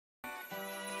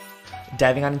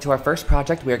Diving on into our first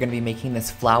project, we are going to be making this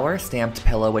flower stamped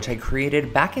pillow, which I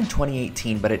created back in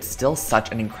 2018, but it's still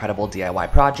such an incredible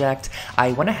DIY project.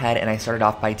 I went ahead and I started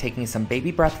off by taking some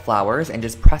baby breath flowers and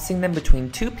just pressing them between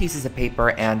two pieces of paper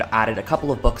and added a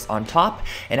couple of books on top.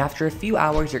 And after a few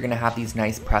hours, you're going to have these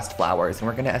nice pressed flowers, and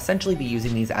we're going to essentially be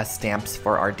using these as stamps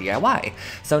for our DIY.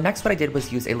 So next what I did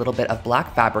was use a little bit of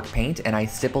black fabric paint, and I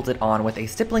stippled it on with a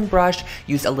stippling brush,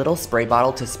 used a little spray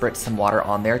bottle to spritz some water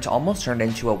on there to almost turn it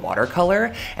into a watercolor.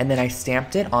 And then I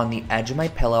stamped it on the edge of my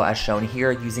pillow as shown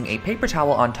here, using a paper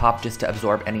towel on top just to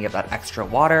absorb any of that extra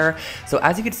water. So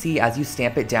as you can see, as you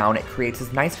stamp it down, it creates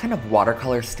this nice kind of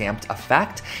watercolor stamped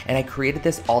effect, and I created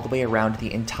this all the way around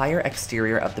the entire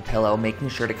exterior of the pillow, making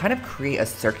sure to kind of create a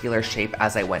circular shape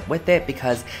as I went with it,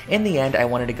 because in the end I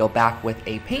wanted to go back with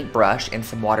a paintbrush and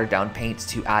some watered down paints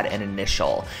to add an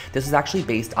initial. This is actually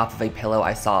based off of a pillow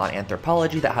I saw on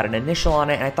Anthropology that had an initial on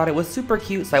it, and I thought it was super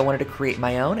cute, so I wanted to create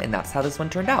my own, and that's how this one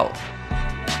turned out.